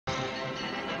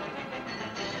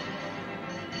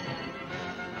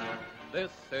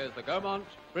This is the Gaumont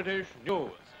British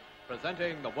News,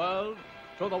 presenting the world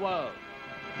to the world.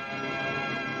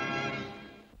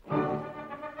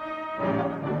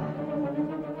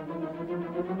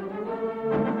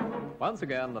 Once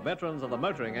again, the veterans of the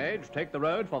motoring age take the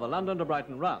road for the London to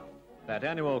Brighton run, that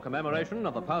annual commemoration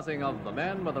of the passing of the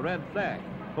men with the red flag,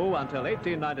 who until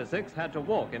 1896 had to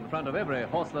walk in front of every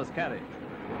horseless carriage.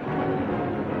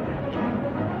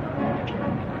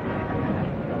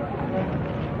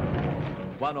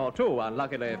 One or two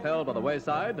unluckily fell by the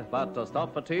wayside, but to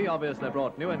stop for tea obviously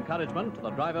brought new encouragement to the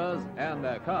drivers and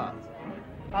their cars.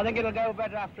 I think it'll go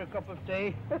better after a cup of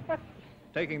tea.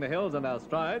 Taking the hills in their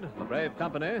stride, the brave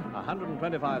company,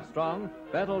 125 strong,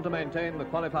 battled to maintain the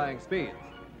qualifying speeds.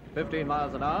 15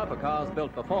 miles an hour for cars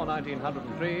built before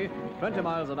 1903, 20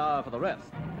 miles an hour for the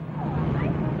rest.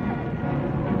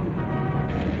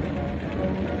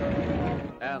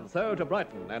 And so to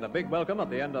Brighton, and a big welcome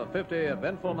at the end of 50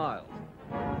 eventful miles.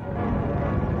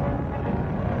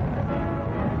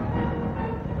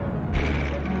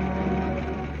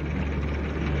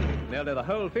 Nearly the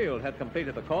whole field had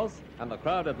completed the course, and the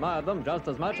crowd admired them just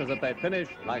as much as if they'd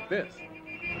finished like this.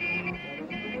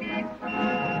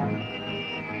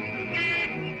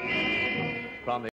 From the